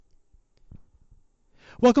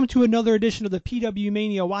Welcome to another edition of the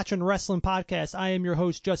PWMania Watching Rasslin Podcast. I am your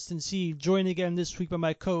host, Justin C. Joined again this week by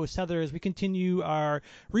my co-host, Heather, as we continue our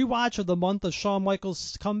rewatch of the month of Shawn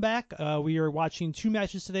Michaels' comeback. We are watching two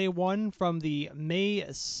matches today. One from the May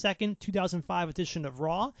 2nd, 2005 edition of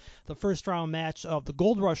Raw, the first round match of the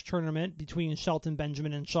Gold Rush tournament between Shelton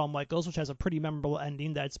Benjamin and Shawn Michaels, which has a pretty memorable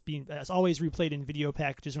ending that's always replayed in video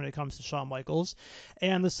packages when it comes to Shawn Michaels.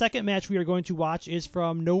 And the second match we are going to watch is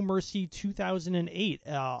from No Mercy 2008.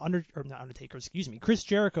 Chris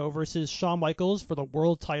Jericho versus Shawn Michaels for the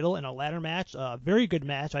world title in a ladder match. Very good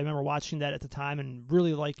match. I remember watching that at the time and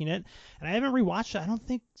really liking it. And I haven't rewatched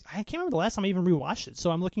it. I can't remember the last time I even rewatched it.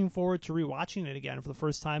 So I'm looking forward to rewatching it again for the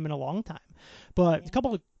first time in a long time. But a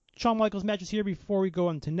couple of Shawn Michaels matches here before we go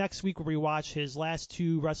into next week where we watch his last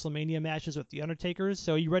two WrestleMania matches with the Undertakers.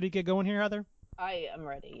 So you ready to get going here, Heather? I am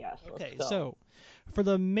ready, yes. Okay, so for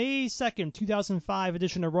the May 2nd, 2005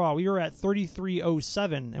 edition of Raw, we are at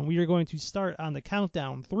 33:07, and we are going to start on the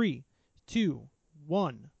countdown. 3, 2,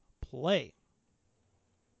 1, play.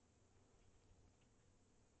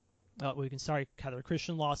 We can start, Heather.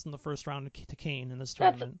 Christian lost in the first round to Kane in this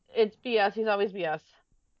tournament. It's BS. He's always BS.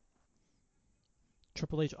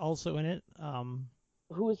 Triple H also in it.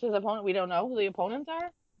 Who is his opponent? We don't know who the opponents are?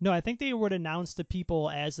 No, I think they would announce the people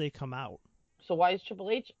as they come out. So why is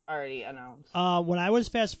Triple H already announced? When I was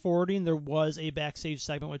fast forwarding, there was a backstage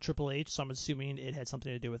segment with Triple H, so I'm assuming it had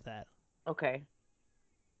something to do with that. Okay.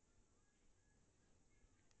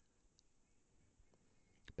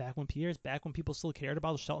 Back when people still cared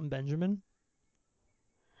about Shelton Benjamin.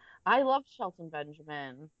 I love Shelton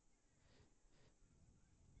Benjamin.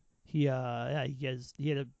 He had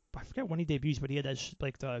I forget when he debuts, but he had that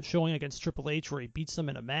the showing against Triple H where he beats them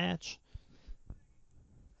in a match.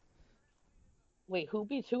 Wait, who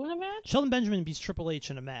beats who in a match? Shelton Benjamin beats Triple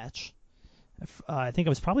H in a match. I think it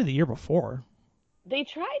was probably the year before. They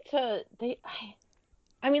tried to.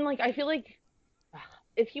 I feel like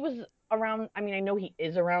if he was around. I know he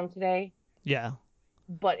is around today. Yeah.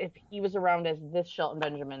 But if he was around as this Shelton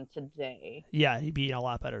Benjamin today. Yeah, he'd be in a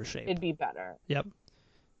lot better shape. It'd be better. Yep.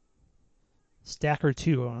 Stacker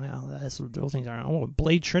 2. Oh, yeah, that's what those things are. Oh,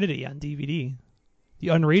 Blade Trinity on DVD. The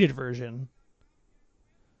unrated version.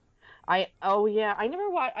 I've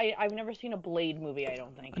never seen a Blade movie, I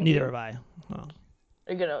don't think. Neither have I. Oh.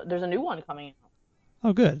 There's a new one coming out.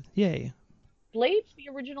 Oh, good. Yay. Blade's the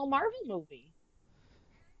original Marvel movie.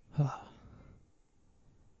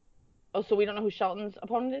 Oh, so we don't know who Shelton's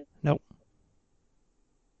opponent is? Nope.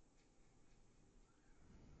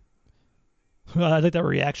 I like that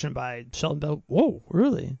reaction by Shelton Bell. Whoa,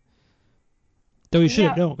 really? Though he should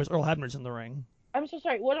have known because Earl Hebner's in the ring. I'm so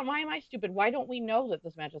sorry. Why am I stupid? Why don't we know that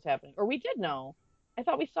this match is happening? Or we did know. I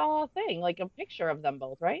thought we saw a thing, like a picture of them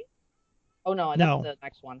both, right? Oh, no, that's the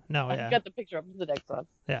next one. No, I got the picture of the next one.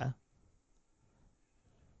 Yeah.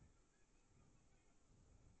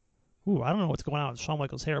 Ooh, I don't know what's going on with Shawn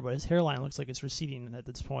Michaels' hair, but his hairline looks like it's receding at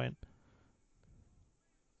this point.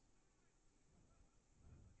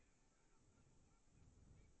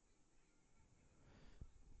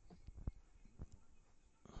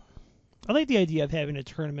 I like the idea of having a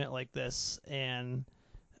tournament like this and,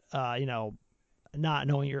 not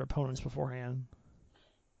knowing your opponents beforehand.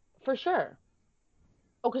 For sure.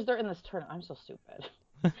 Oh, because they're in this tournament. I'm so stupid.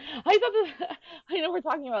 I know we're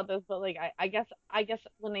talking about this, but I guess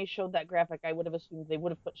when they showed that graphic, I would have assumed they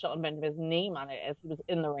would have put Shelton Benjamin's name on it as he was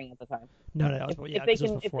in the ring at the time. No. If they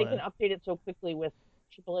can update it so quickly with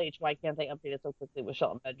Triple H, why can't they update it so quickly with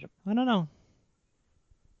Shelton Benjamin? I don't know.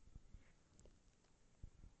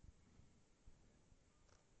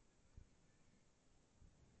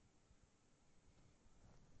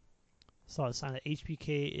 Saw a sign that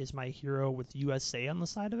HBK is my hero with USA on the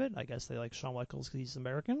side of it. I guess they like Shawn Michaels because he's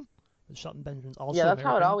American. But Shelton Benjamin's also American. Yeah, that's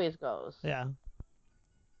how it always goes. Yeah.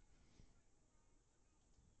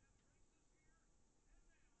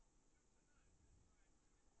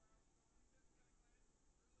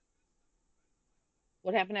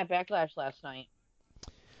 What happened at Backlash last night?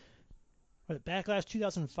 Backlash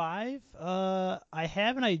 2005? I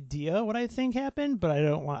have an idea what I think happened, but I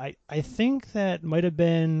don't want. I think that might have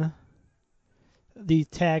been the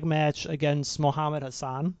tag match against Muhammad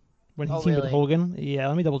Hassan when he teamed with Hogan. Yeah,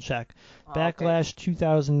 let me double check. Backlash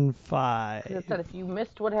 2005. It said if you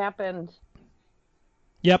missed what happened.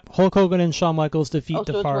 Yep, Hulk Hogan and Shawn Michaels defeat Dafari.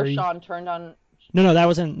 So it's where Shawn turned on. No, that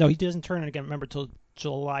wasn't. No, he doesn't turn it again. Remember till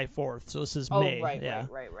July 4th. So this is May. Right.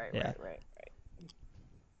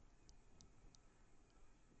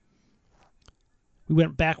 We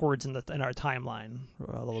went backwards in our timeline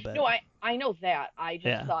a little bit. No, I know that. I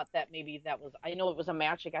just thought that maybe that was. I know it was a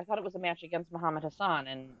match. I thought it was a match against Muhammad Hassan,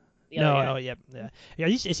 and the other guy. No, yeah.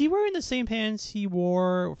 Is he wearing the same pants he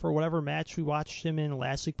wore for whatever match we watched him in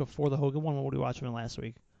last week before the Hogan one? What did we watch him in last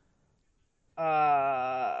week?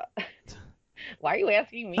 Why are you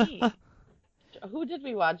asking me? Who did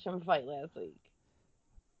we watch him fight last week?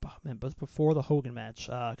 Oh, man, but before the Hogan match,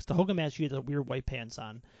 because the Hogan match he had the weird white pants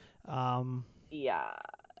on. Yeah.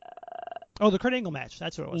 Oh, the Kurt Angle match.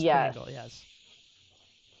 That's what it was. Yes. Kurt Angle, yes.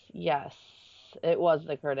 Yes, it was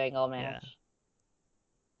the Kurt Angle match.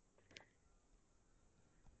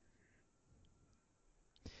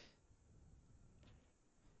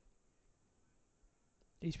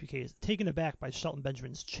 Yeah. HBK is taken aback by Shelton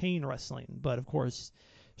Benjamin's chain wrestling, but of course,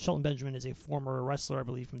 Shelton Benjamin is a former wrestler, I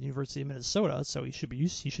believe, from the University of Minnesota, so he should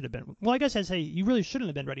have been. Well, I guess I'd say you really shouldn't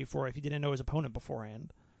have been ready for it if you didn't know his opponent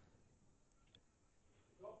beforehand.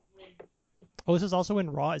 Oh, this is also in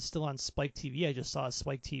Raw. It's still on Spike TV. I just saw a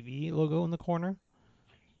Spike TV logo in the corner.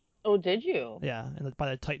 Oh, did you? Yeah, and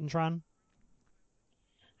by the Titantron.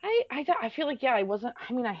 I feel like, yeah, I wasn't.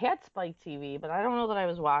 I mean, I had Spike TV, but I don't know that I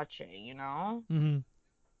was watching. Mm-hmm.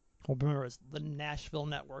 Well, remember, it was the Nashville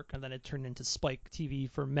Network, and then it turned into Spike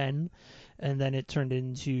TV for men, and then it turned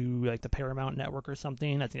into like the Paramount Network or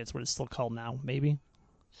something. I think that's what it's still called now, maybe.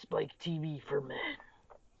 Spike TV for men.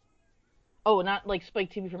 Oh, not like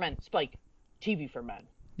Spike TV for men. Spike TV for men.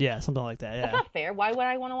 Yeah, something like that. Yeah. That's not fair. Why would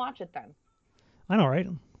I want to watch it then? I know, right?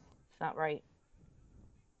 It's not right.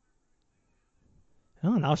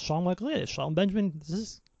 Oh, now Shawn Michaels is. Shawn Benjamin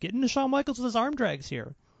is getting to Shawn Michaels with his arm drags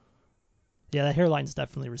here. Yeah, the hairline's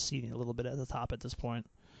definitely receding a little bit at the top at this point.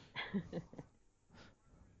 That's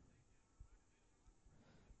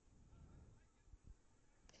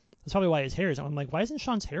probably why his hair is. I'm like, why isn't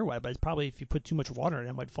Shawn's hair wet? But it's probably if you put too much water in it,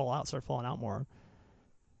 it might start falling out more.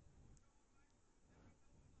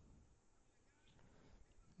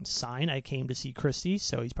 Sign, I came to see Christy,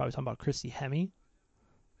 so he's probably talking about Christy Hemme.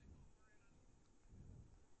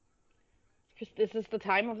 Is this the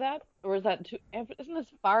time of that? Or is that isn't this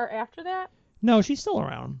far after that? No, she's still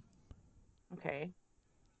around. Okay.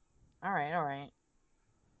 All right.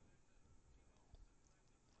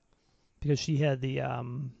 Because she had the,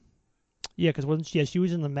 because she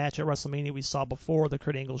was in the match at WrestleMania we saw before the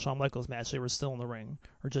Kurt Angle Shawn Michaels match. They were still in the ring,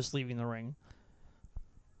 or just leaving the ring.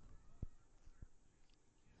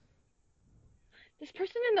 This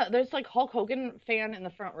person there's like Hulk Hogan fan in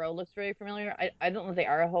the front row looks very familiar. I don't know if they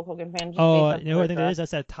are a Hulk Hogan fan. Oh, you know what I think it is?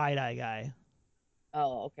 That's that tie-dye guy.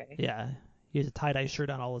 Oh, okay. Yeah, he has a tie-dye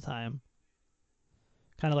shirt on all the time.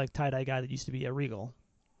 Kind of like tie-dye guy that used to be at Regal.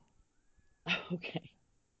 Okay.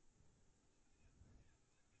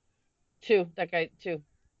 That guy, too.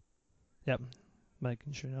 Yep,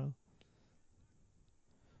 making sure now.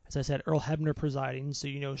 As I said, Earl Hebner presiding, so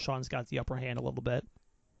you know Shawn's got the upper hand a little bit.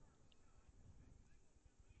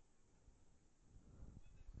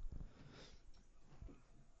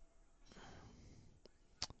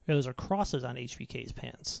 Yeah, those are crosses on HBK's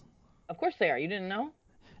pants. Of course they are. You didn't know?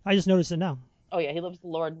 I just noticed it now. Oh, yeah, he loves the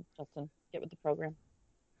Lord, Justin. Get with the program.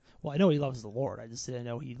 Well, I know he loves the Lord. I just didn't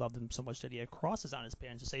know he loved him so much that he had crosses on his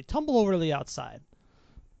pants to say, tumble over to the outside.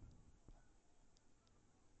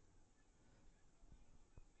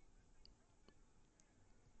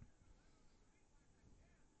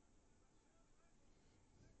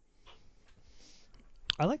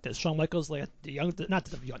 I like this. Shawn Michaels, like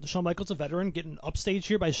Shawn Michaels, a veteran, getting upstage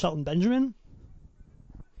here by Shelton Benjamin.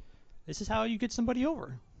 This is how you get somebody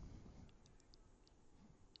over.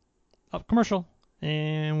 Up commercial,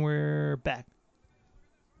 and we're back.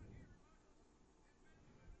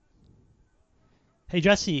 Hey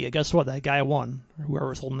Jesse, guess what? That guy won. Or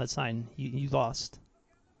whoever's holding that sign, he lost.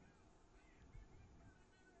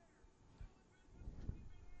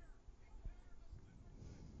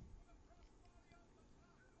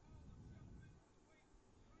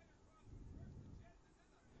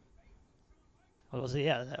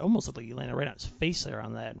 Yeah, that almost looked like he landed right on his face there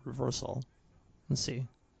on that reversal. Let's see.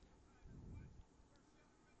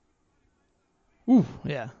 Ooh,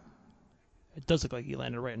 yeah. It does look like he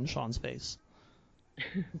landed right in Shawn's face.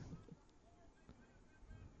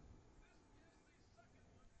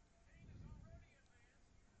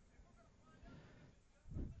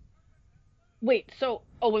 Wait, so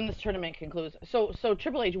when this tournament concludes, so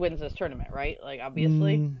Triple H wins this tournament, right? Like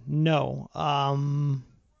obviously. No.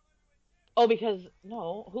 Oh, because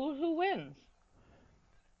no, who wins?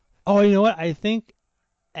 Oh, you know what? I think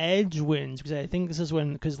Edge wins because I think this is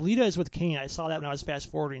because Lita is with Kane. I saw that when I was fast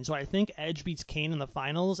forwarding, so I think Edge beats Kane in the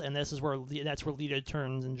finals, and that's where Lita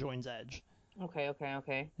turns and joins Edge.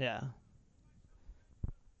 Okay. Yeah.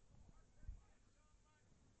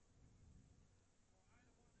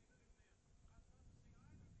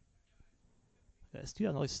 It's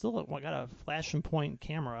 2000. It's still got a flashing point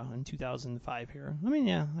camera in 2005 here. I mean,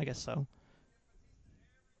 yeah, I guess so.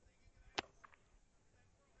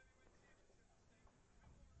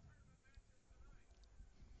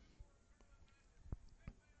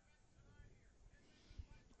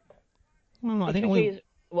 I don't know. I think only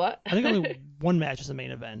what? I think only one match is the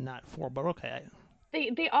main event, not 4. But okay.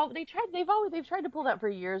 They've tried to pull that for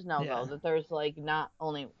years now Yeah. though, that there's like not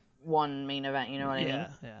only one main event, you know what I mean?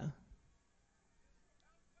 Yeah.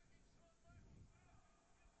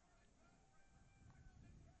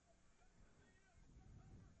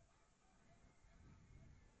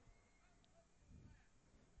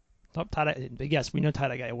 Oh, yes, we know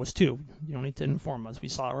tie-dye guy was 2. You don't need to inform us. We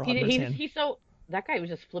saw our hand. He's so that guy was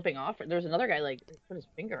just flipping off. There was another guy like put his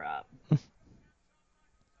finger up.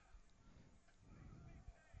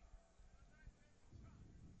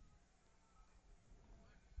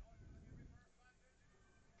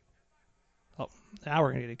 Oh, now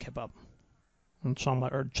we're gonna get a kip up. And Shawn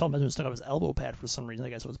Benjamin stuck up his elbow pad for some reason. I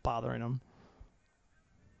guess it was bothering him.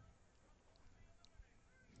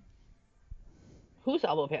 Who's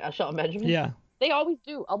elbow pad? Shelton Benjamin? Yeah. They always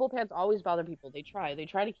do. Elbow pads always bother people. They try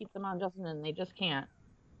to keep them on Justin, and they just can't.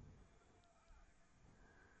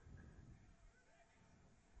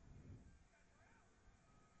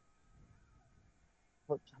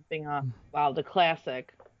 Jumping up. Wow, the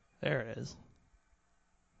classic. There it is.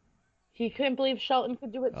 He couldn't believe Shelton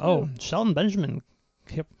could do it too. Oh, Shelton Benjamin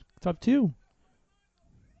kept up too.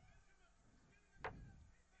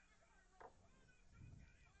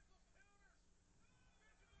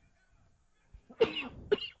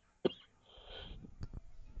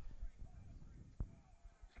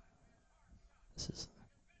 This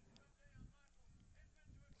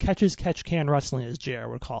is catch can wrestling, as JR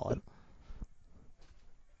would call it.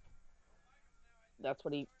 That's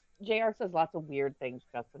what JR says lots of weird things,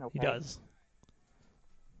 Justin. Okay. He does.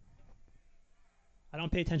 I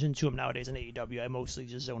don't pay attention to him nowadays in AEW. I mostly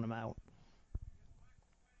just zone him out.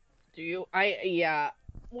 Do you?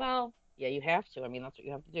 Well, yeah, you have to. I mean, that's what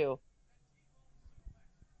you have to do.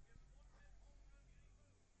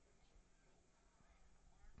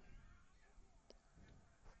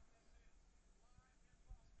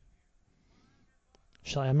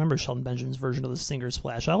 I remember Shelton Benjamin's version of the Stinger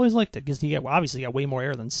Splash. I always liked it because he obviously got way more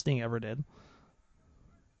air than Sting ever did.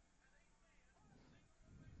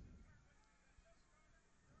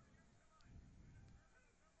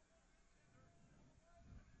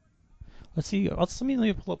 Let's see. Let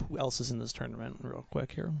me pull up who else is in this tournament real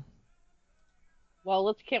quick here.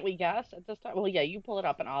 Well, can't we guess at this time? Well, yeah, you pull it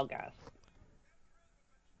up and I'll guess.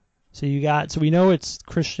 So we know it's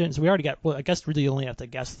Christian. So we already got. Well, I guess really you only have to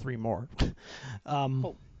guess 3 more.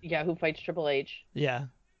 Who fights Triple H? Yeah.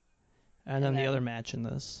 And then the other match in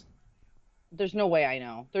this. There's no way I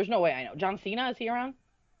know. John Cena, is he around?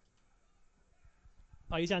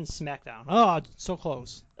 Oh, he's on SmackDown. Oh, so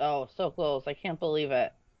close. Oh, so close. I can't believe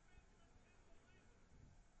it.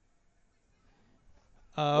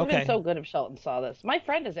 Okay. It would have been so good if Shelton saw this. My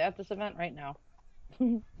friend is at this event right now.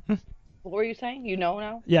 What were you saying? You know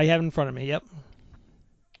now? Yeah, you have it in front of me. Yep.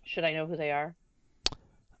 Should I know who they are?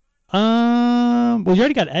 Well, you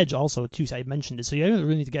already got Edge also too. So I mentioned it, so you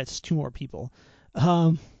really need to get 2 more people.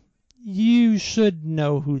 You should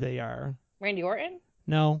know who they are. Randy Orton?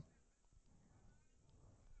 No.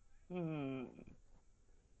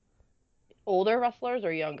 Older wrestlers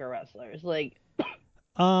or younger wrestlers? Like.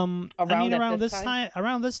 Around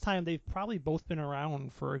this time, they've probably both been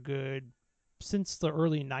around for a good since the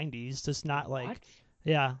early '90s. Just not like. What?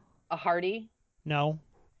 Yeah. A Hardy? No.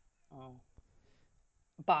 Oh.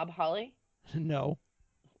 Bob Holly? No.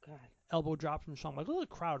 Oh, God. Elbow drop from Shawn. Look at the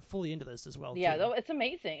crowd fully into this as well. Yeah, too. Though it's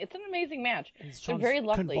amazing. It's an amazing match. They're very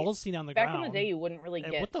lucky. Convulsing on the Back ground. in the day, you wouldn't really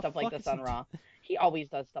get stuff like this on he Raw. He always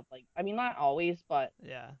does stuff like. I mean, not always, but.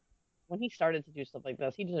 Yeah. When he started to do stuff like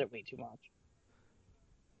this, he did it way too much.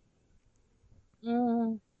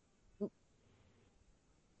 Did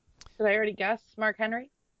I already guess Mark Henry?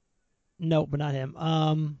 No, but not him.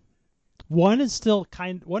 One is still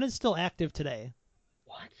active today.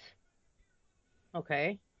 What?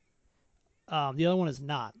 Okay. The other one is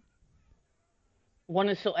not. One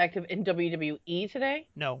is still active in WWE today?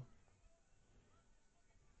 No.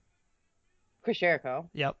 Chris Jericho.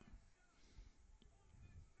 Yep.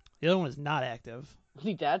 The other one is not active. Is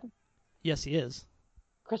he dead? Yes, he is.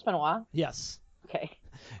 Chris Benoit? Yes. Okay.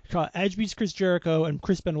 Edge beats Chris Jericho, and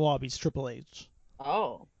Chris Benoit beats Triple H.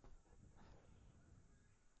 Oh.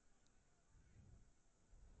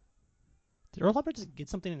 Did Earl Hebner just get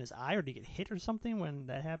something in his eye, or did he get hit or something when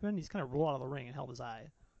that happened? He's kind of rolled out of the ring and held his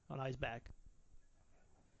eye. Oh, now he's back.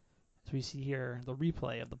 So we see here the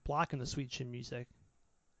replay of the block and the sweet chin music.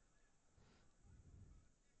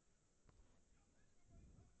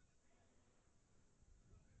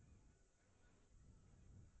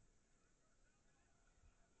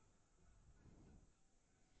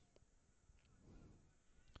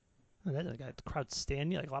 And then got the crowd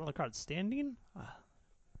standing, like a lot of the crowd standing.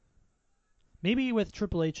 Maybe with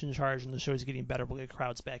Triple H in charge and the show's getting better, we'll get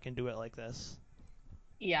crowds back into it like this.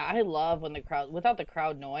 Yeah, I love when the crowd, without the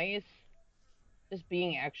crowd noise, just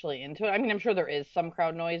being actually into it. I mean, I'm sure there is some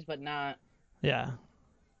crowd noise, but not. Yeah.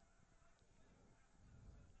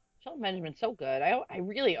 Shelton Benjamin's so good. I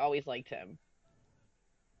really always liked him.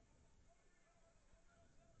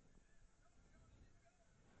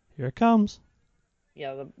 Here it comes.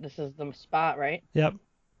 Yeah, this is the spot, right? Yep.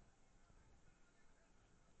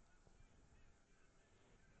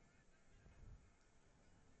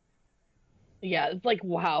 Yeah, it's like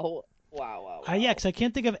wow, wow. Yeah, because I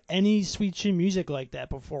can't think of any sweet chin music like that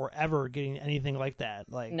before ever getting anything like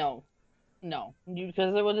that. Like No,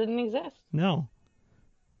 because it didn't exist. no.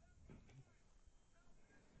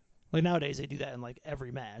 Like nowadays they do that in like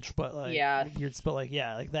every match, but like Yes. like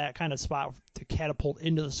that kind of spot to catapult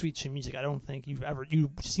into the sweet chin music. I don't think you've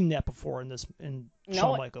seen that before in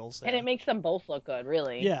Shawn Michaels. And it makes them both look good,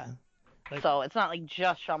 really. Yeah. So it's not like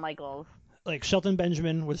just Shawn Michaels. Like Shelton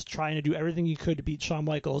Benjamin was trying to do everything he could to beat Shawn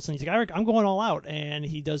Michaels, and he's like, I'm going all out, and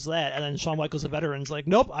he does that, and then Shawn Michaels, the veteran's like,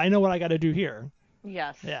 nope, I know what I got to do here.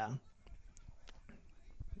 Yes. Yeah.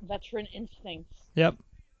 Veteran instincts. Yep.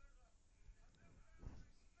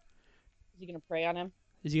 Is he gonna pray on him?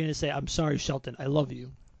 Is he going to say, I'm sorry, Shelton, I love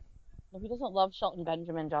you? No, he doesn't love Shelton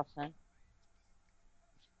Benjamin, Justin.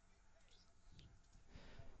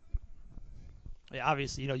 Yeah,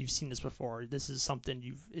 obviously, you've seen this before. This is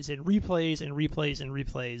something is in replays and replays and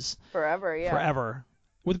replays. Forever, yeah. Forever.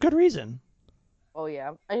 With good reason. Oh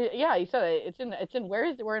yeah. He said it. It's in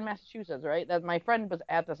we're in Massachusetts, right? That my friend was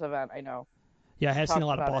at this event, I know. Yeah, I have seen a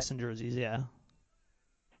lot of Boston jerseys, yeah.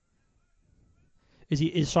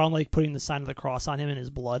 Is Shawn like putting the sign of the cross on him in his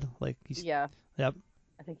blood? Like he's Yeah. Yep.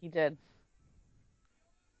 I think he did.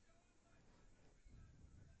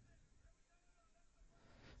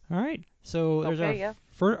 All right, so there's Okay,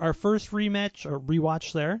 our first rematch or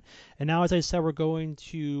rewatch there, and now as I said, we're going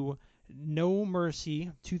to No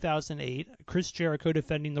Mercy 2008. Chris Jericho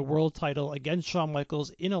defending the world title against Shawn Michaels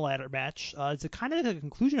in a ladder match. It's a kind of the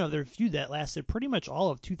conclusion of their feud that lasted pretty much all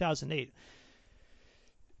of 2008.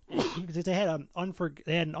 Because they had an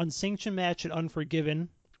unsanctioned match at Unforgiven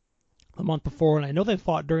a month before, and I know they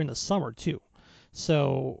fought during the summer too.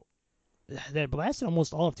 So that lasted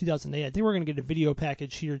almost all of 2008. I think we're going to get a video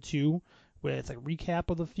package here too with a recap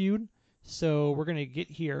of the feud. So we're going to get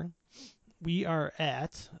here. We are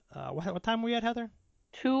at what time are we at, Heather?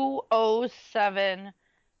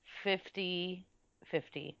 2:07:50.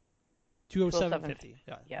 2:07:50.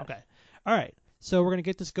 Yeah. Yes. Okay. All right. So we're going to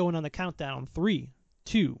get this going on the countdown. 3,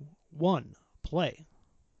 2, 1, play.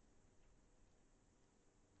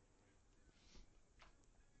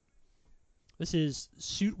 This is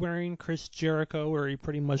suit-wearing Chris Jericho, where he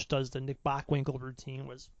pretty much does the Nick Bockwinkel routine.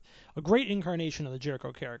 Was a great incarnation of the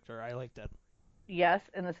Jericho character. I liked it. Yes,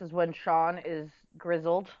 and this is when Shawn is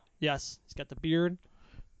grizzled. Yes, he's got the beard.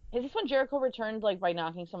 Is this when Jericho returned like by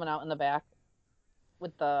knocking someone out in the back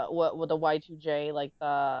with the Y2J, like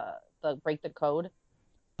the break the code?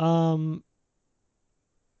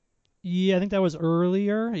 Yeah, I think that was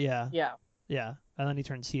earlier. Yeah. Yeah. Yeah, and then he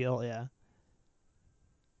turns heel. Yeah.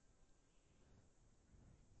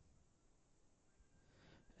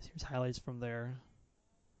 Here's highlights from their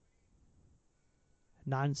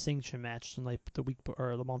non-sanctioned match from like the week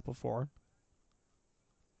or the month before.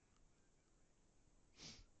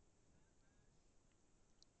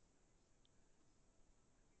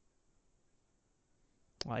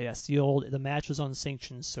 Yes, the match was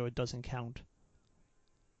unsanctioned, so it doesn't count.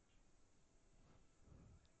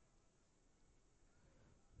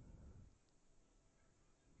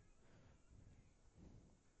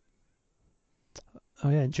 Oh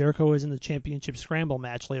yeah, and Jericho was in the championship scramble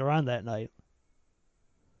match later on that night.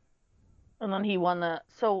 And then he won the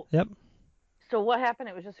Yep. So what happened?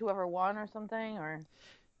 It was just whoever won or something, or?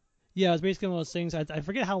 Yeah, it was basically one of those things. I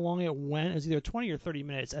forget how long it went. It was either 20 or 30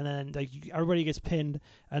 minutes, and then like everybody gets pinned,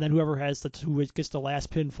 and then whoever who gets the last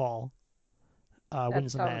pinfall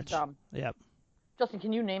wins the match. Dumb. Yep. Justin,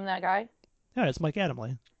 can you name that guy? Yeah, it's Mike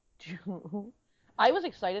Adamle. I was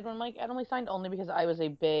excited when Mike Adamle signed, only because I was a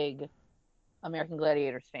big American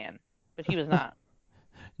Gladiators fan, but he was not.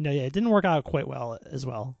 No, yeah, it didn't work out quite well as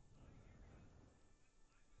well.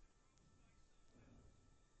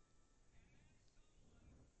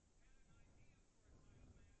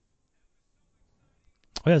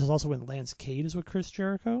 Oh yeah, this is also when Lance Cade is with Chris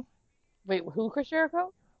Jericho. Wait, who? Chris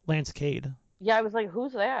Jericho? Lance Cade. Yeah, I was like,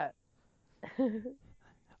 who's that?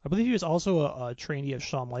 I believe he was also a trainee of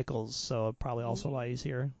Shawn Michaels, so probably also why he's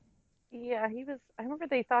here. Yeah, he was. I remember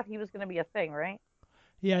they thought he was going to be a thing, right?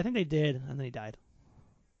 Yeah, I think they did, and then he died.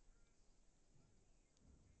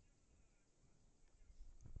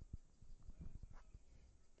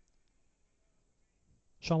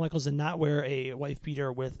 Shawn Michaels did not wear a wife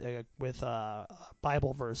beater with a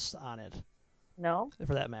Bible verse on it No.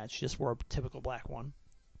 for that match. He just wore a typical black one.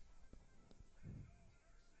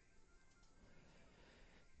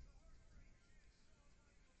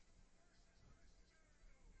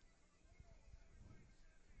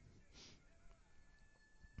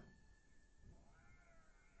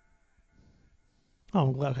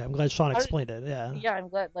 Oh, I'm glad Shawn How did, explained it. Yeah. yeah, I'm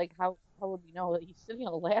glad. Like, how would we know that he's sitting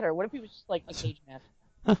on a ladder? What if he was just like a cage match,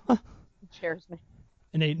 chairs match?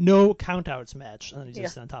 In a no countouts match, and then he's Yeah,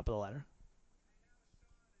 just on top of the ladder.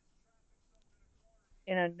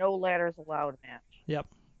 in a no ladders allowed match. Yep.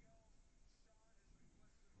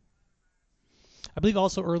 I believe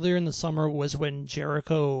also earlier in the summer was when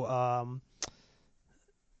Jericho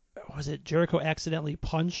was it Jericho accidentally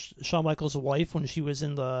punched Shawn Michaels' wife when she was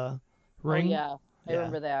in the Oh ring? yeah, I Yeah.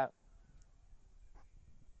 remember that.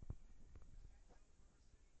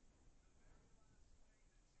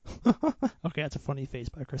 Okay, that's a funny face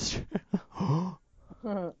by Chris. It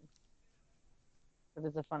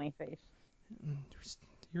is a funny face.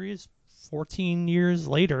 Here he is 14 years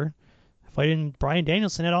later fighting Bryan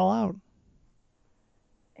Danielson it all out.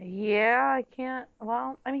 Yeah, I can't.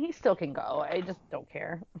 Well, I mean, he still can go. I just don't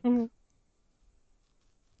care. And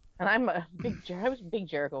I was a big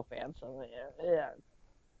Jericho fan, so yeah.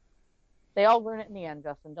 They all learn it in the end,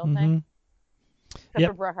 Justin, don't they? Mm-hmm. Except for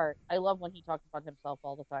Yep. Bret Hart. I love when he talks about himself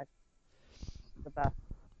all the time. The best.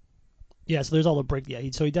 Yeah, so there's all the break. Yeah,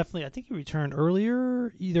 so he definitely, I think he returned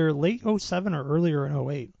earlier, either late '07 or earlier in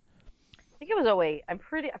 '08. I think it was '08.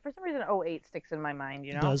 For some reason, '08 sticks in my mind,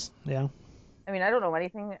 you It know? does, yeah. I mean, I don't know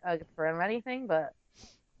anything from anything, but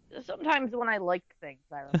sometimes when I like things,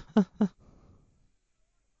 I remember.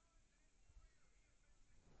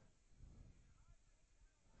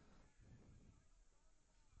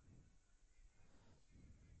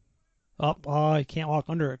 Oh, I can't walk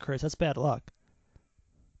under it, Chris. That's bad luck.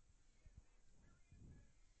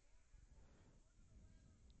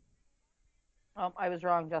 I was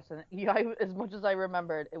wrong, Justin. Yeah, as much as I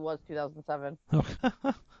remembered, it was 2007. Okay.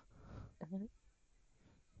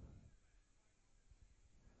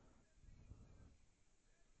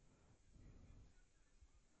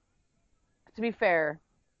 To be fair,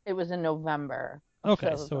 it was in November of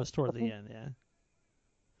Okay, so it's toward the 2007. end, yeah.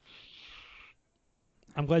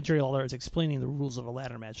 I'm glad Jerry Lawler is explaining the rules of a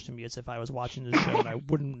ladder match to me as if I was watching the show and I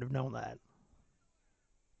wouldn't have known that.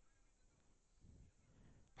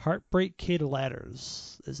 Heartbreak Kid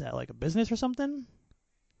Ladders. Is that like a business or something?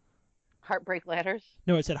 Heartbreak Ladders.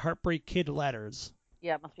 No, it said Heartbreak Kid Ladders.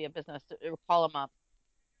 Yeah, it must be a business. Call them up.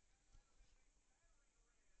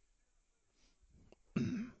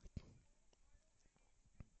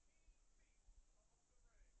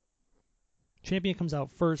 Champion comes out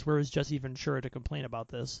first. Where is Jesse Ventura to complain about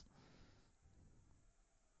this?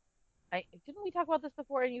 Didn't we talk about this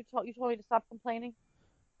before? And you told me to stop complaining.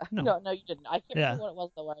 No. No, you didn't. I can't Yeah. remember what it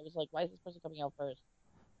was though. Where I was like, why is this person coming out first?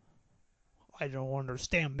 I don't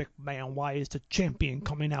understand, McMahon. Why is the champion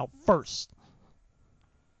coming out first?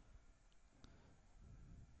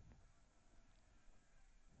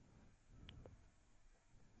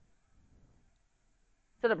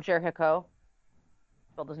 Set up Jericho.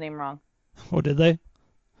 Spelled his name wrong. Oh, did they?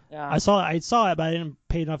 Yeah. I saw it, but I didn't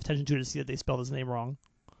pay enough attention to it to see that they spelled his name wrong.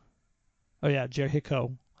 Oh yeah,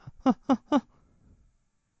 Jericho.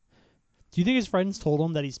 Do you think his friends told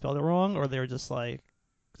him that he spelled it wrong, or they were just like,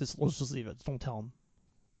 let's just leave it, don't tell him?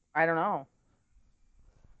 I don't know.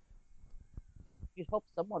 You'd hope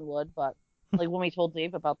someone would, but like when we told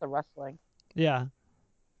Dave about the wrestling. Yeah.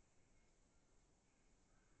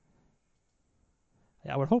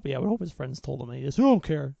 Yeah, I would hope. Yeah, I would hope his friends told him. And he just, I don't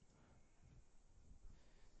care.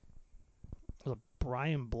 It was a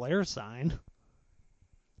Brian Blair sign.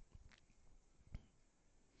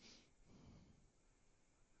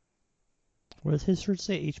 What does his shirt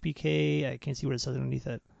say? HBK. I can't see what it says underneath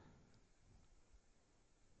it.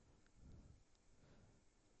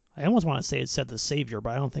 I almost want to say it said the Savior,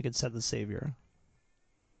 but I don't think it said the Savior.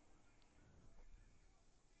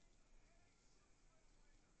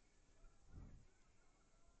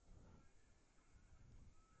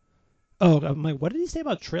 Oh, what did he say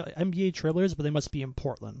about NBA trailers? But they must be in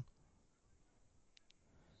Portland.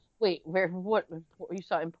 Wait, what you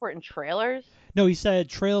saw important trailers? No, he said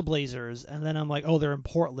Trailblazers, and then I'm like, oh, they're in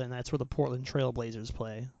Portland. That's where the Portland Trailblazers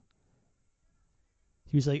play.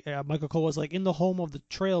 He was like, Michael Cole was like, in the home of the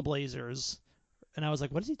Trailblazers. And I was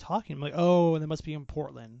like, what is he talking? I'm like, oh, and they must be in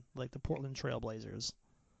Portland, like the Portland Trailblazers.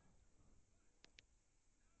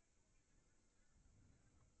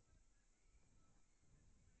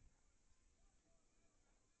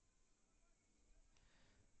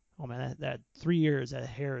 Oh man, that 3 years, that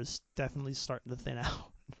hair is definitely starting to thin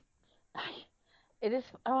out. It is.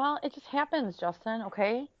 Well, it just happens, Justin.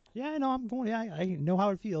 Okay. Yeah, I know. I'm going. Yeah, I know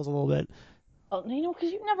how it feels a little bit. Oh,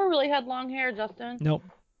 because you never really had long hair, Justin. Nope.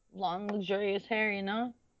 Long, luxurious hair.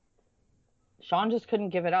 Shawn just couldn't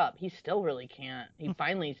give it up. He still really can't. He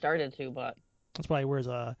finally started to, but That's why he wears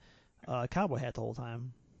a cowboy hat the whole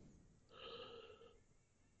time.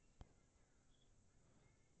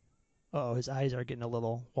 Oh, his eyes are getting a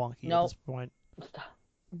little wonky at this point. Stop.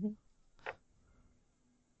 Mm-hmm.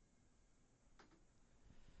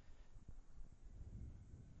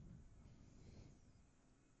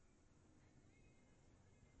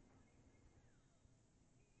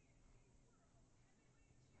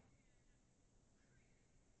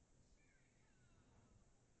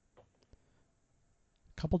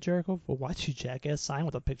 Couple Jericho for Watch You Jackass sign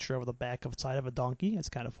with a picture of the back of side of a donkey. That's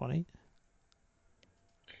kind of funny.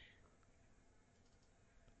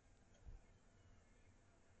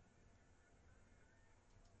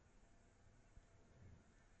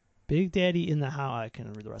 Big Daddy in the house. I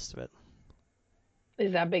can't read the rest of it.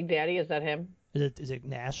 Is that Big Daddy? Is that him? Is it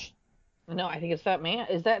Nash? No, I think it's that man.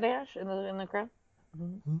 Is that Nash in the crowd?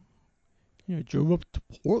 Mm-hmm. Yeah, I drove up to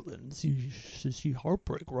Portland to see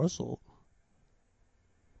Heartbreak Russell.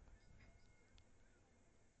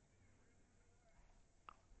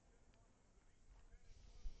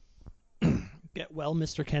 Get well,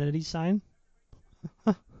 Mr. Kennedy sign.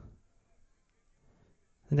 And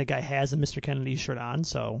the guy has a Mr. Kennedy shirt on,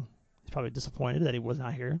 so he's probably disappointed that he was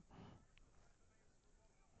not here.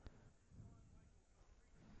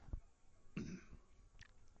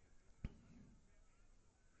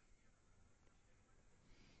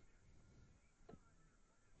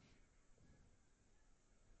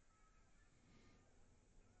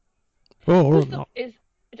 Oh, no.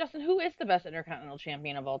 Justin? Who is the best Intercontinental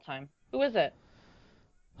Champion of all time? Who is it?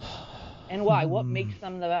 And why? What makes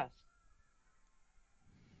them the best?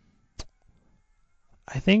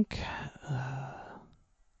 I think, I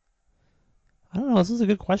don't know. This is a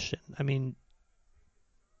good question. I mean,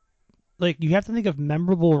 like, you have to think of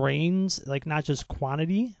memorable reigns, like, not just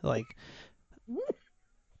quantity. Like,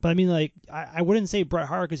 but I mean, like, I wouldn't say Bret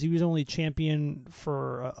Hart because he was only champion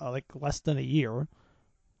for like less than a year.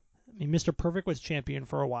 I mean, Mr. Perfect was champion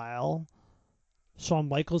for a while. Shawn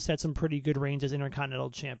Michaels had some pretty good reigns as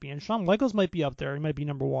Intercontinental Champion. Shawn Michaels might be up there. He might be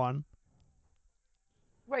number one.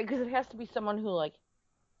 Right, because it has to be someone who like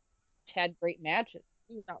had great matches.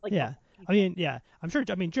 He's not like Yeah, I mean, yeah, I'm sure.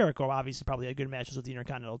 I mean, Jericho obviously probably had good matches with the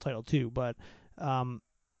Intercontinental title too, but yeah,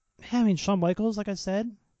 I mean, Shawn Michaels, like I said.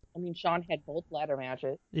 I mean, Shawn had both ladder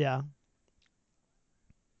matches. Yeah.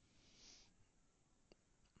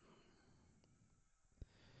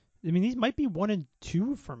 I mean, these might be 1 and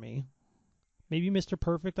 2 for me. Maybe Mr.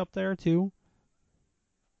 Perfect up there too.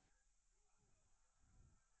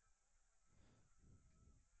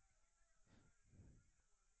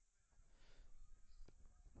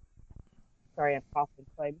 Sorry, I'm coughing,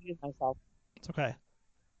 so I muted myself. It's okay.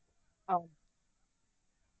 Um,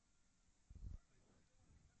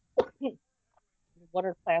 what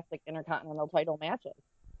are classic Intercontinental title matches?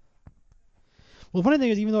 Well, the funny thing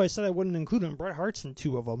is, even though I said I wouldn't include him, Bret Hart's in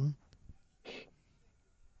 2 of them.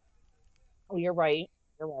 Oh, you're right.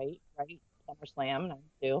 You're right. Right. SummerSlam,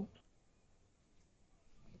 92.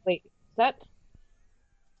 Wait, is that?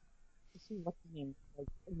 Let's see what's his name. Like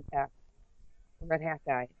in the back, the red hat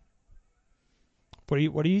guy.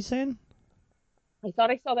 What are you saying? I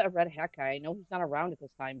thought I saw that red hat guy. I know he's not around at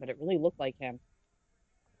this time, but it really looked like him.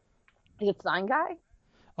 Is it Sign Guy?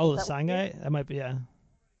 Oh, the sign guy? That might be, yeah.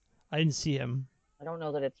 I didn't see him. I don't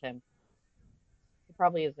know that it's him. It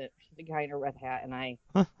probably isn't. He's the guy in a red hat, and I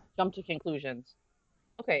jumped to conclusions.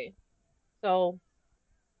 Okay, so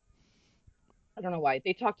I don't know why.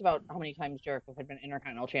 They talked about how many times Jericho had been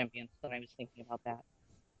Intercontinental Champion, so I was thinking about that.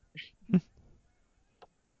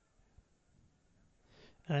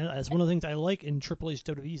 And that's one of the things I like in Triple H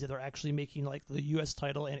WWE is that they're actually making like the U.S.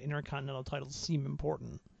 title and Intercontinental titles seem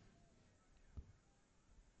important.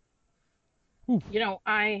 Oof. You know,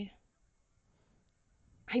 I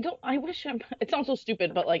don't. I wish it sounds so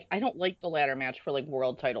stupid, but like I don't like the ladder match for like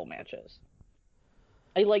world title matches.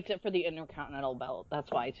 I liked it for the Intercontinental belt. That's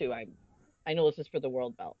why too. I know this is for the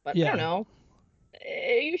world belt, but I don't Yeah. know.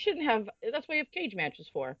 You shouldn't have. That's what you have cage matches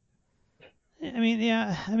for. I mean,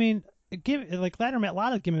 yeah. I mean, like a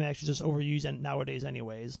lot of gimmick matches just overused nowadays,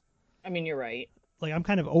 anyways. I mean, you're right. Like I'm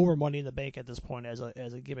kind of over Money in the Bank at this point as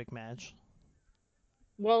a gimmick match.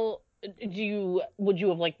 Well, would you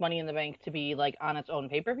have liked Money in the Bank to be like on its own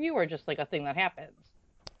pay-per-view or just like a thing that happens?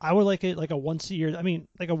 I would like it like a once a year. I mean,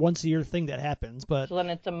 like a once a year thing that happens. But So then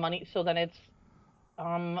it's a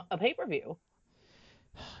pay-per-view.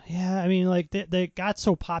 yeah, I mean, like they got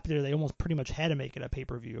so popular, they almost pretty much had to make it a pay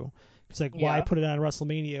per view. It's like why Yeah. put it on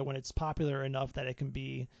WrestleMania when it's popular enough that it can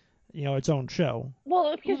be, its own show.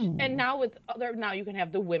 Well, because and Ooh. now you can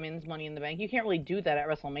have the women's Money in the Bank. You can't really do that at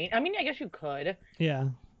WrestleMania. I mean, I guess you could. Yeah.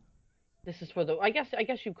 This is for the. I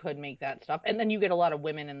guess you could make that stuff, and then you get a lot of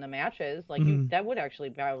women in the matches. Like you, Hmm. that would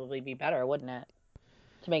actually probably be better, wouldn't it?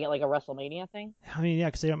 To make it like a WrestleMania thing. I mean, yeah,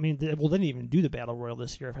 because they didn't even do the Battle Royal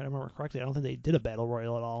this year, if I remember correctly. I don't think they did a Battle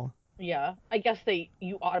Royal at all. Yeah, I guess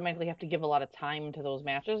you automatically have to give a lot of time to those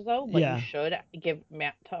matches though, but you Yeah. should give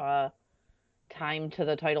time to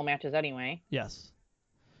the title matches anyway. Yes.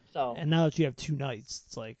 So And now that you have 2 nights,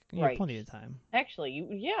 it's like you have right. plenty of time. Actually,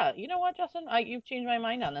 you know what, Justin? You've changed my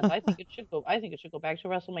mind on this. I think it should go. I think it should go back to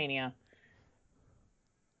WrestleMania.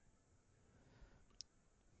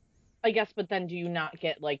 I guess, but then do you not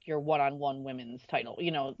get like your one-on-one women's title?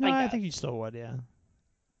 No, I I guess. think you still would. Yeah.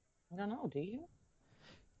 I don't know. Do you?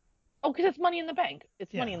 Oh, because it's Money in the Bank.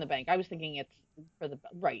 It's Money Yeah. in the Bank. I was thinking it's for the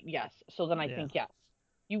right. Yes. So then I Yeah. think yes.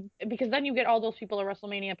 Because then you get all those people at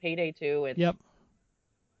WrestleMania payday too. Yep.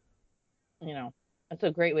 You know, it's a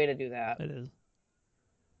great way to do that. It is.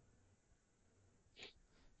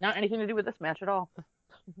 Not anything to do with this match at all.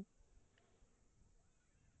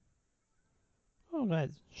 Oh,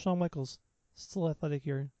 guys, Shawn Michaels still athletic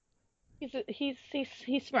here. He's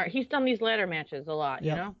smart. He's done these ladder matches a lot.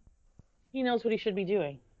 Yep. He knows what he should be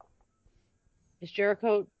doing. Is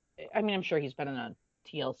Jericho? I mean, I'm sure he's been in a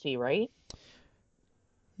TLC, right?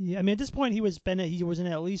 Yeah, I mean at this point he was in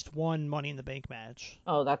at least one Money in the Bank match.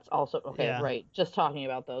 Oh, that's also okay. Yeah. Right. Just talking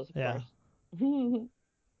about those, of Yeah. course.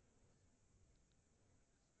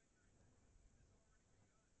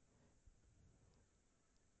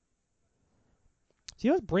 See,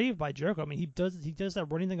 that was brave by Jericho. I mean, he does that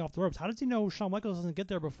running thing off the ropes. How does he know Shawn Michaels doesn't get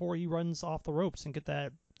there before he runs off the ropes and get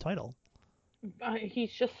that title?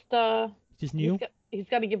 He's just Just knew. he's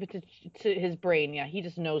got to give it to his brain. Yeah, he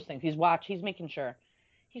just knows things. He's making sure.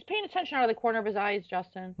 He's paying attention out of the corner of his eyes,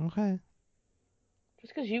 Justin. Okay.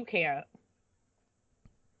 Just because you can't.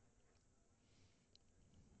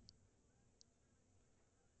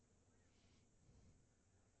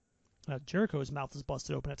 Jericho's mouth was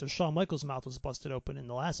busted open after Shawn Michaels' mouth was busted open in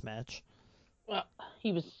the last match. Well,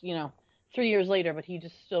 he was, 3 years later, but he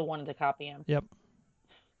just still wanted to copy him. Yep.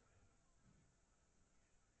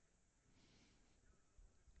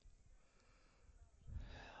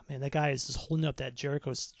 Man, that guy is just holding up that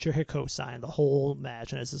Jericho sign the whole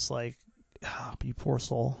match, and it's just like, you poor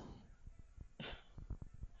soul.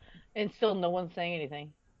 And still no one's saying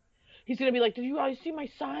anything. He's going to be like, did you guys see my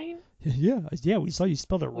sign? Yeah, we saw you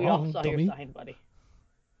spelled it We all wrong, saw dummy. your sign, buddy.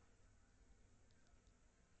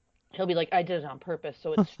 He'll be like, I did it on purpose,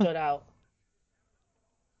 so it stood out.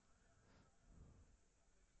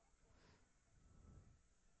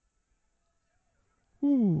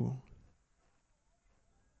 Ooh.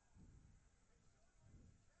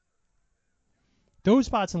 Those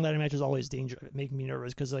spots in ladder matches always make me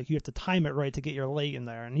nervous because like you have to time it right to get your leg in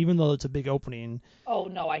there, and even though it's a big opening, Oh,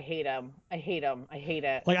 no, I hate him. I hate him. I hate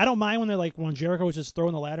it. like I don't mind when they're like when Jericho was just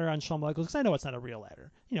throwing the ladder on Shawn Michaels because I know it's not a real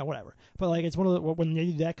ladder, whatever. But like it's one of the when they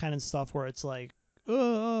do that kind of stuff where it's like,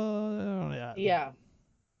 yeah. Yeah.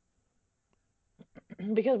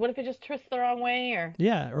 Because what if it just twists the wrong way or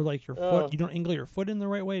Yeah, or like your foot, ugh. you don't angle your foot in the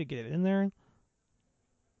right way to get it in there.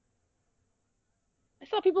 I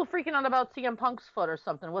saw people freaking out about CM Punk's foot or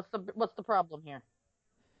something. What's the problem here?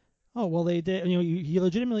 Oh well, they did. He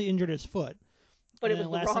legitimately injured his foot. But And it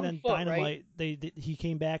was then the last night wrong on foot, Dynamite, right? he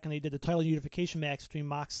came back and they did the title unification match between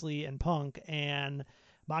Moxley and Punk, and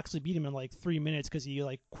Moxley beat him in like 3 minutes because he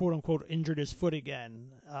like quote unquote injured his foot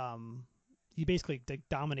again. He basically like,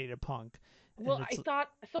 dominated Punk. Well, And I it's thought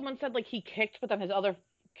someone said like he kicked, but then his other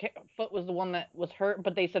foot was the one that was hurt.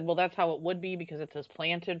 But they said, well, that's how it would be because it's his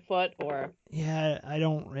planted foot. Or yeah, I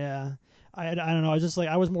don't I don't know. I was just like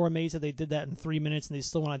I was more amazed that they did that in 3 minutes and they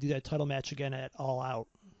still want to do that title match again at All Out.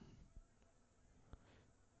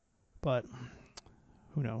 But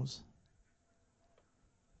who knows?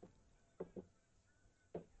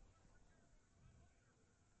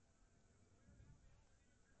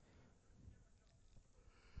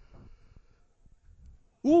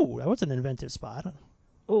 Ooh, that was an inventive spot.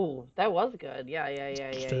 Ooh, that was good. Yeah,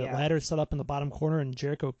 Just a ladder set up in the bottom corner, and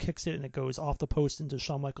Jericho kicks it, and it goes off the post into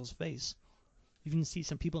Shawn Michaels' face. You can see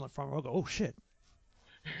some people in the front row go, "Oh shit!"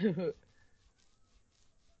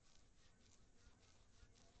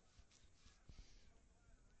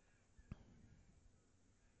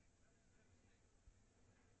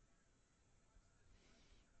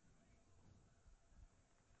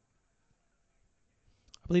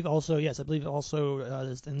 I believe also, yes, I believe also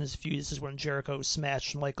in this feud, this is when Jericho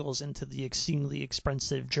smashed Michaels into the exceedingly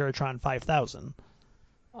expensive Geratron 5000.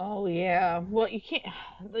 Oh yeah. Well, you can't.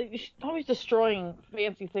 You're always destroying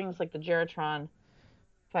fancy things like the Geratron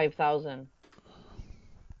 5000.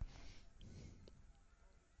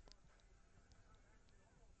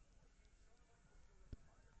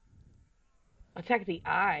 Attack the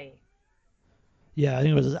Eye. Yeah, I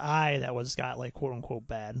think it was his eye that got like quote unquote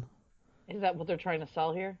bad. Is that what they're trying to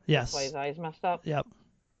sell here? That's why Yes. his eye's messed up. Yep.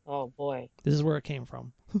 Oh boy. This is where it came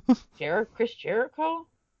from. Chris Jericho?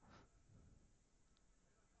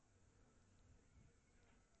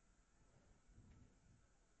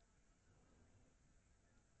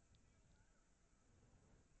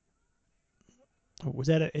 Is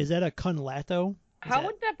that a cunlato? Is How that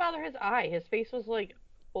would that bother his eye? His face was like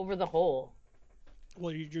over the hole.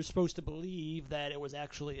 well? You're supposed to believe that it was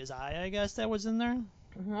actually his eye, I guess, that was in there.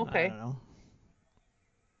 I Okay. don't know.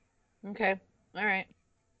 Okay. All right.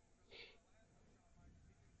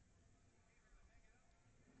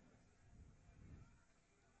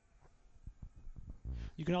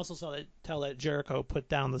 You can also tell that Jericho put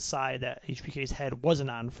down the side that HBK's head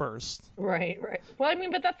wasn't on first. Right. Well, I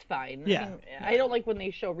mean, but that's fine. I Yeah. mean, Yeah. I don't like when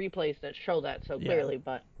they show replays that show that so Yeah. clearly,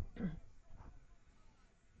 but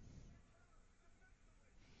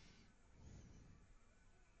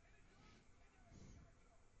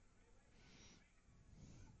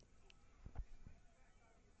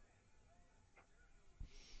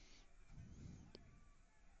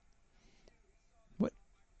What?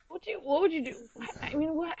 what would you do? I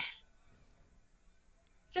mean, what?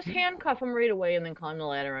 Just handcuff him right away and then climb the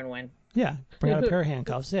ladder and win. Yeah. Bring out a pair of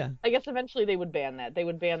handcuffs. Yeah. I guess eventually they would ban that. They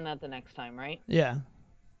would ban that the next time, right? Yeah.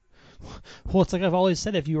 Well, it's like I've always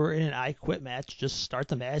said, if you were in an I Quit match, just start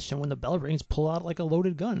the match, and when the bell rings, pull out like a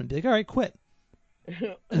loaded gun and be like, all right, quit.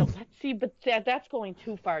 See, but that's going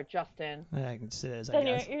too far, Justin. I can see this, I Then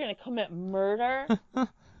guess. you're gonna commit murder.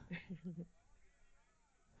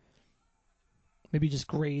 Maybe just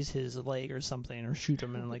graze his leg or something, or shoot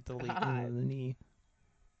him in like the God. knee.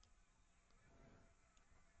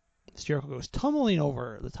 Jericho goes tumbling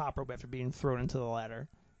over the top rope after being thrown into the ladder.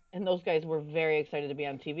 And those guys were very excited to be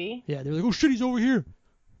on TV. Yeah, they're like, oh shit, he's over here.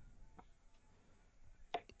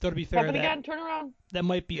 Though to be fair, Happen again, turn around. That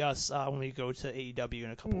might be us when we go to AEW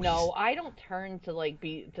in a couple weeks. No, I don't turn to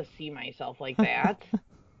to see myself like that.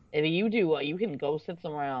 If you do, you can go sit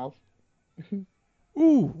somewhere else.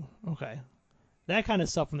 Ooh, okay. That kind of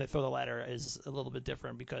stuff when they throw the ladder is a little bit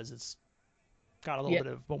different because it's got a little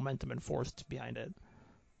bit of momentum and force behind it.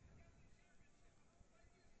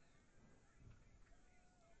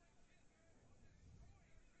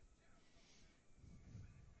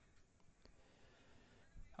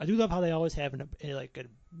 I do love how they always have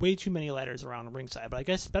way too many ladders around the ringside, but I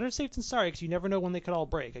guess better safe than sorry because you never know when they could all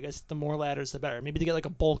break. I guess the more ladders, the better. Maybe they get like a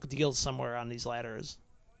bulk deal somewhere on these ladders.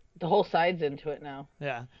 The whole side's into it now.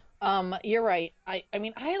 Yeah. You're right. I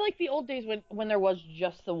mean, I like the old days when there was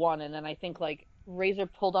just the one, and then I think like Razor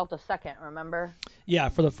pulled out the second. Remember? Yeah,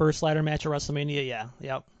 for the first ladder match at WrestleMania. Yeah.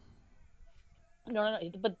 Yep. No.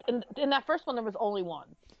 But in that first one there was only one,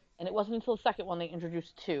 and it wasn't until the second one they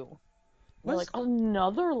introduced two. We're like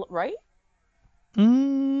another, right?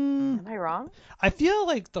 Am I wrong? I feel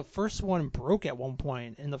like the first one broke at one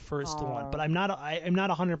point in the first one, but I'm not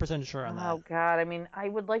 100% sure on that. Oh God, I mean, I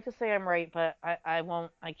would like to say I'm right, but I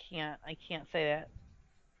won't. I can't say that.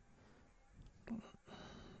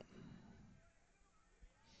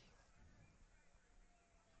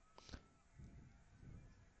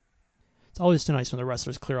 It's always too nice when the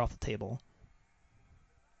wrestlers clear off the table.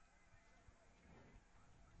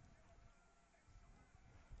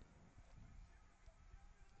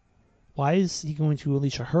 Why is he going to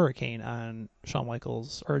unleash a hurricane on Shawn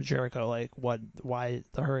Michaels or Jericho? Like, what? Why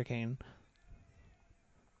the hurricane?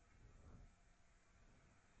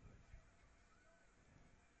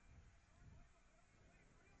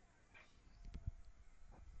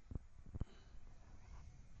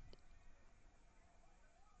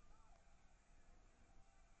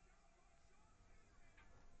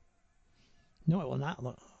 No, it will not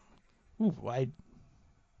look. Ooh,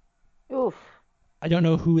 Oof. I don't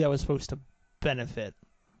know who that was supposed to benefit.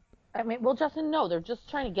 I mean, well, Justin, no, they're just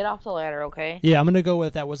trying to get off the ladder, okay? Yeah, I'm gonna go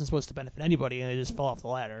with that wasn't supposed to benefit anybody, and they just fell off the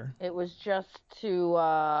ladder. It was just to,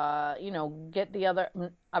 get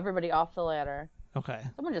everybody off the ladder. Okay.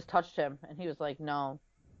 Someone just touched him, and he was like, "No,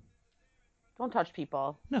 don't touch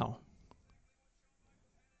people." No.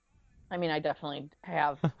 I mean, I definitely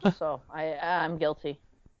have, so I'm guilty.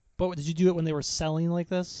 But did you do it when they were selling like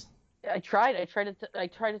this? I tried. I tried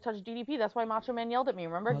to touch DDP. That's why Macho Man yelled at me.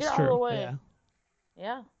 Remember? That's Get out true. of the way. Yeah.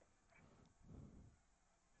 Yeah.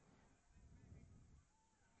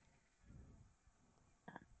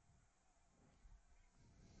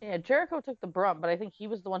 Yeah, Jericho took the brunt, but I think he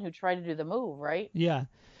was the one who tried to do the move, right? Yeah.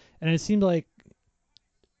 And it seemed like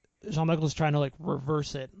Shawn Michaels was trying to like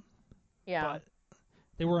reverse it. Yeah. But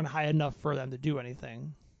they weren't high enough for them to do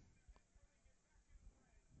anything.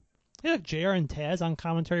 Yeah, like JR and Taz on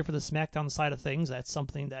commentary for the SmackDown side of things. That's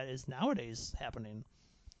something that is nowadays happening.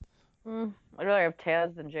 I'd rather have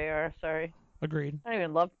Taz than JR. Sorry. Agreed. I don't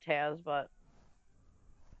even love Taz, but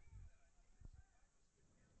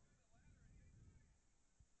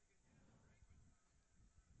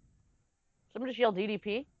someone just yelled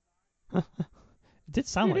DDP. It did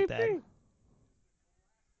sound like DDP. that.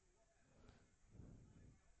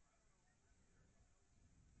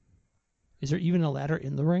 Is there even a ladder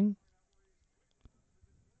in the ring?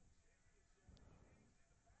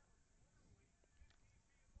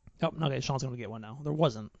 Oh, okay, Shawn's going to get one now. There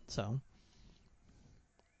wasn't, so.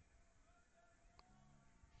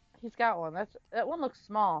 He's got one. That one looks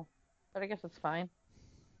small, but I guess it's fine.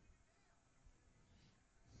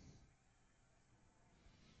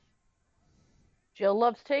 Jill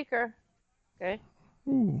loves Taker. Okay.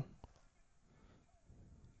 Ooh.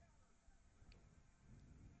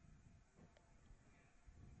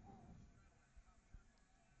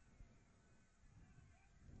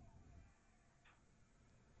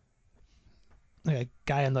 Like a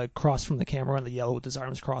guy on the cross from the camera on the yellow with his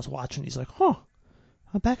arms crossed watching. He's like, huh.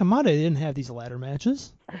 Back in my day, they didn't have these ladder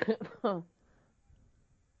matches. Was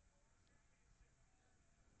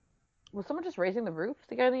someone just raising the roof?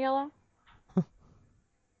 The guy in the yellow?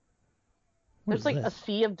 There's like a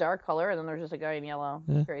sea of dark color, and then there's just a guy in yellow.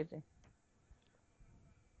 Yeah. It's crazy.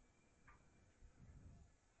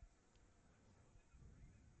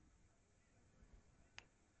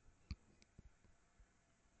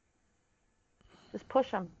 Just push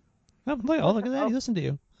him. Oh, look at that. He listened to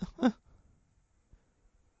you.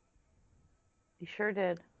 He sure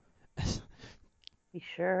did. He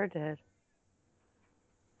sure did.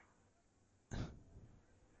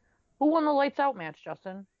 Who won the lights out match,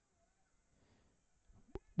 Justin?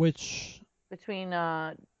 Which? Between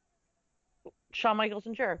Shawn Michaels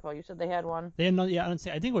and Jericho. You said they had one. They had no, yeah, I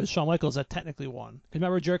think it was Shawn Michaels that technically won. Because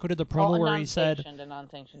remember Jericho did the promo where he said,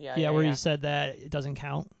 non-sanctioned, he said that it doesn't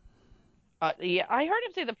count. Yeah, I heard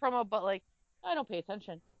him say the promo, but like, I don't pay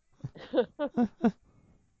attention. I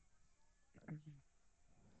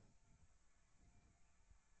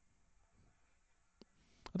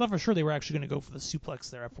thought for sure they were actually going to go for the suplex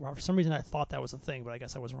there. For some reason, I thought that was a thing, but I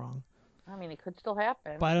guess I was wrong. I mean, it could still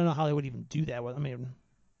happen. But I don't know how they would even do that. I mean,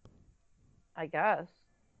 I guess.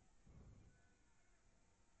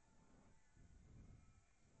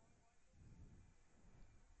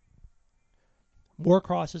 more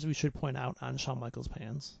crosses we should point out on Shawn Michaels'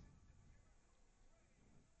 pants.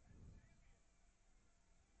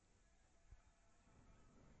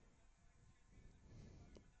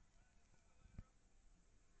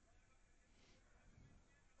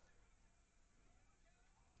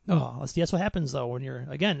 Oh, that's what happens though when you're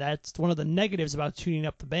again. That's one of the negatives about tuning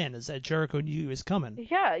up the band is that Jericho knew he was coming.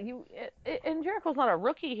 Yeah, and Jericho's not a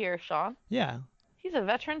rookie here, Shawn. Yeah, he's a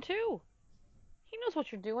veteran too. He knows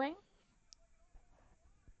what you're doing.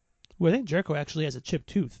 Well, I think Jericho actually has a chipped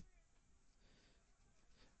tooth.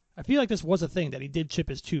 I feel like this was a thing that he did chip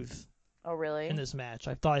his tooth. Oh, really? In this match,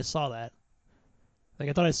 I thought I saw that. Like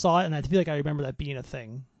I thought I saw it, and I feel like I remember that being a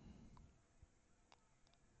thing.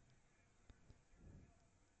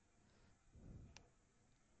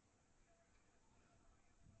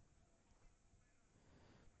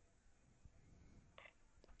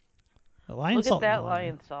 The lion Look salt. At that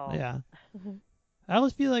lion salt. Yeah. I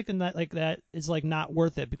always feel like that is like not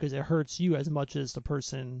worth it because it hurts you as much as the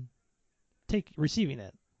person receiving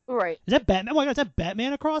it. Right. Is that Batman? Oh my God, is that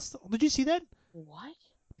Batman across? Did you see that? What?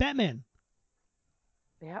 Batman.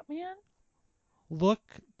 Batman? Look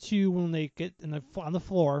to when they get on the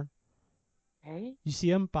floor. Hey? You see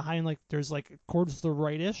him behind there's towards the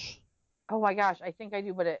right-ish. Oh my gosh, I think I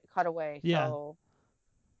do, but it cut away. Yeah. So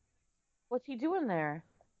what's he doing there?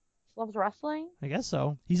 Loves wrestling? I guess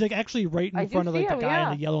so. He's actually right in front of the guy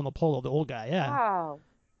in the yellow and the polo, the old guy. Yeah. Wow.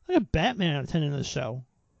 Look at Batman attending this show.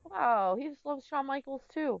 Oh Wow, he just loves Shawn Michaels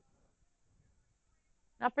too.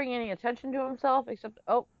 Not bringing any attention to himself, except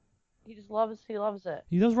he just loves it.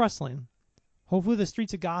 He does wrestling. Hopefully the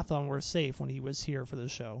streets of Gotham were safe when he was here for the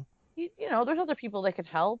show. There's other people that could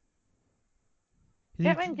help.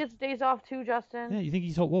 Batman gets days off too, Justin. Yeah, you think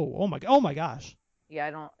he's whoa? Oh my gosh. Yeah,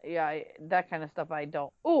 I don't. Yeah, that kind of stuff I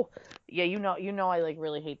don't. Oh, yeah, I like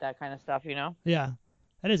really hate that kind of stuff. Yeah,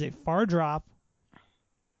 that is a far drop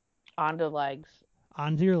Onto legs.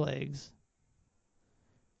 onto your legs.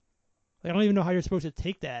 Like, I don't even know how you're supposed to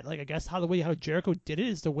take that. Like, I guess how Jericho did it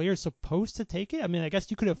is the way you're supposed to take it. I mean, I guess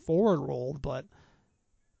you could have forward rolled, but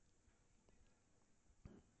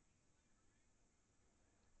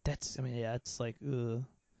it's like, ugh.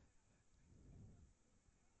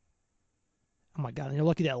 Oh my god, and you're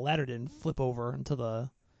lucky that ladder didn't flip over into the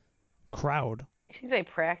crowd. You think they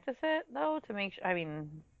practice it though to make sure? I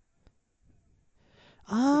mean,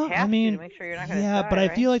 I mean, to make sure you're not gonna yeah, die, but I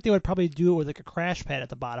right? feel like they would probably do it with like a crash pad at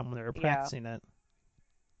the bottom when they were practicing it.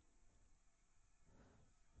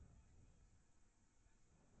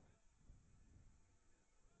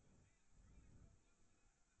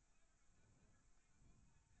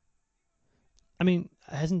 I mean,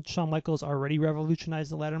 hasn't Shawn Michaels already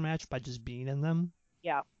revolutionized the ladder match by just being in them?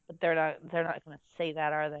 Yeah, but they're not gonna say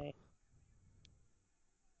that, are they?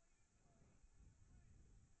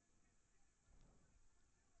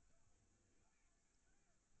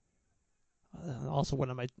 Also, one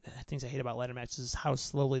of my things I hate about ladder matches is how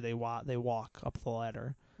slowly they walk up the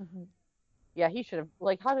ladder. Mm-hmm. Yeah, he should have.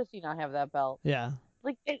 Like, how does he not have that belt? Yeah.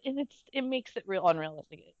 Like, it makes it real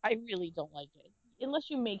unrealistic. I really don't like it unless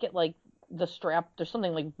you make it like the strap. There's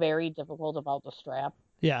something like very difficult about the strap.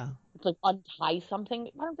 Yeah. It's like untie something.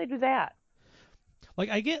 Why don't they do that? Like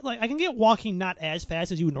I can get walking not as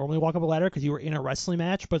fast as you would normally walk up a ladder because you were in a wrestling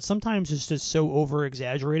match, but sometimes it's just so over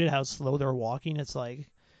exaggerated how slow they're walking. It's like,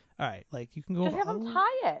 all right, like you can go. Just have them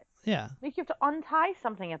tie it. Yeah. Like you have to untie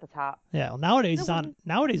something at the top. Yeah. Well, nowadays it's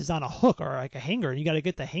on a hook or like a hanger, and you got to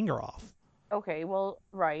get the hanger off. Okay. Well,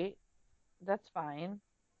 right. That's fine.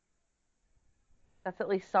 That's at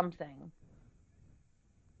least something.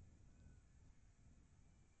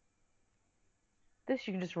 This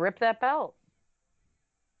you can just rip that belt.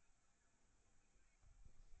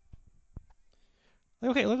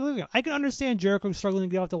 Okay, look. I can understand Jericho struggling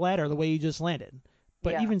to get off the ladder the way he just landed,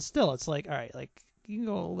 but even still, it's like, all right, like you can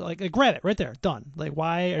go like grab it right there, done. Like,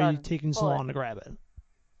 why are you taking so long to grab it?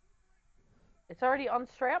 It's already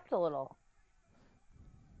unstrapped a little.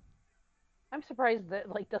 I'm surprised that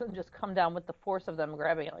doesn't just come down with the force of them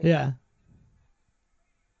grabbing it. Yeah. That.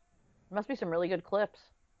 Must be some really good clips.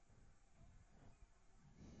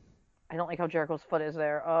 I don't like how Jericho's foot is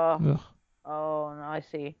there. Oh, no, I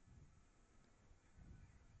see.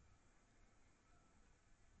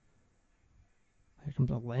 Here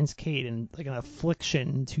comes Lance Cade in like an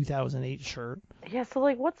Affliction 2008 shirt. Yeah, so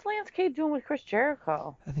like, what's Lance Cade doing with Chris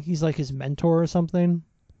Jericho? I think he's like his mentor or something.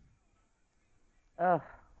 Ugh.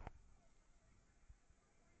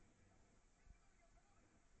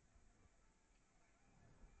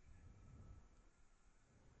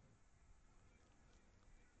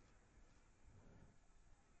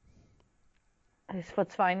 His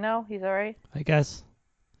foot's fine now? He's alright? I guess.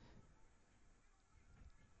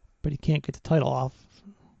 But he can't get the title off.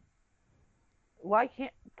 Why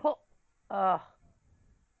can't pull?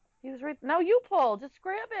 He was right. Now you pull. Just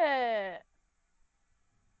grab it.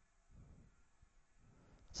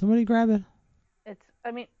 Somebody grab it.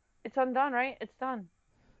 It's undone, right? It's done.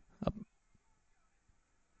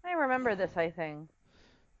 I remember this, I think.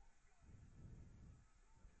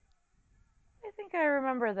 I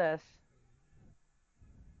remember this.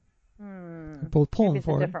 They're both pulling Maybe it's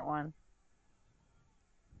for a it. different one.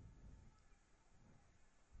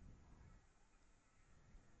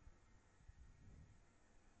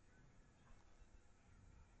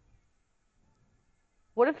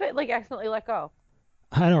 What if it accidentally let go?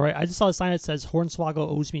 I know, right? I just saw a sign that says Hornswoggle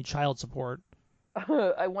owes me child support.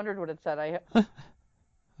 I wondered what it said.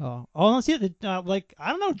 No, see it. I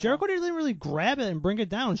don't know. Jericho didn't really grab it and bring it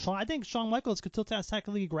down. I think Shawn Michaels could still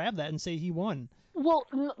technically grab that and say he won. Well,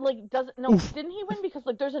 didn't he win? Because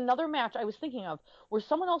there's another match I was thinking of where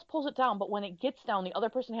someone else pulls it down, but when it gets down, the other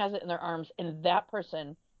person has it in their arms, and that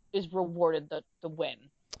person is rewarded the win.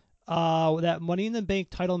 That Money in the Bank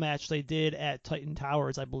title match they did at Titan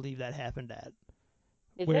Towers, I believe that happened at.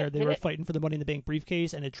 Where they were fighting for the Money in the Bank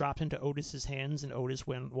briefcase, and it dropped into Otis's hands, and Otis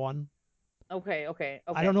won. Okay.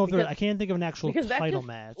 I don't know if I can't think of an actual title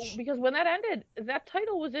match. Because when that ended, that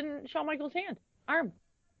title was in Shawn Michaels' arm.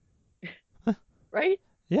 Right?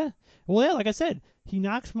 Yeah. Well, yeah, like I said, he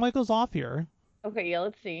knocks Michaels off here. Okay, yeah,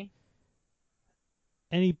 let's see.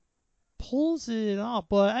 and he pulls it off.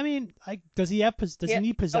 But I mean, does he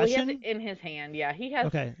need possession? Oh, he has it in his hand. Yeah, he has.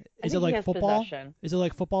 Okay. I Is think it he like has football? possession. Is it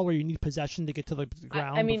like football where you need possession to get to the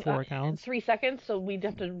ground I mean, before it counts? 3 seconds. So we'd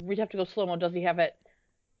have to go slow mo. Does he have it?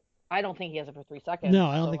 I don't think he has it for 3 seconds. No,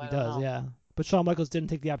 I don't so think he I don't does. know. Yeah. But Shawn Michaels didn't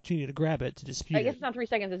take the opportunity to grab it to dispute I guess it. it's not 3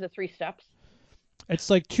 seconds. Is it 3 steps? It's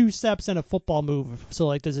like 2 steps and a football move. So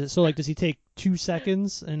like does he take 2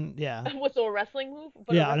 seconds and yeah. What's a wrestling move?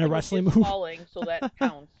 But Yeah, and a wrestling move. Falling, so that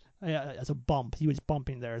counts. Yeah, that's a bump. He was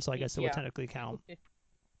bumping there, so I guess it would Yeah. technically count.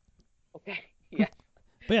 Okay. Yeah.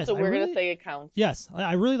 But yes, So we're gonna say it counts. Yes,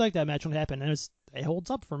 I really like that match when it happened, and it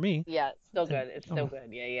holds up for me. Yeah, it's still good. It's still good.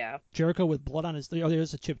 Yeah. Jericho with blood on his. Oh,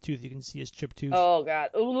 there's a chipped tooth. You can see his chipped tooth. Oh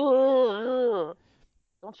God. Ooh.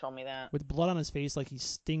 Don't show me that. With blood on his face, like he's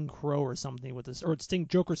Sting Crow or something with this, or it's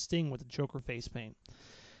Joker Sting with the Joker face paint.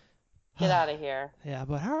 Get out of here. Yeah,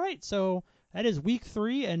 but all right. So that is week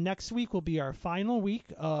 3, and next week will be our final week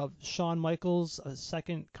of Shawn Michaels'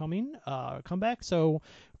 second comeback. So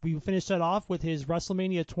we finished that off with his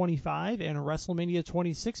WrestleMania 25 and WrestleMania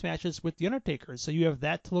 26 matches with The Undertaker. So you have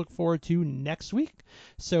that to look forward to next week.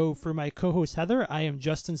 So for my co-host Heather, I am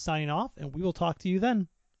Justin signing off, and we will talk to you then.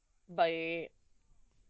 Bye.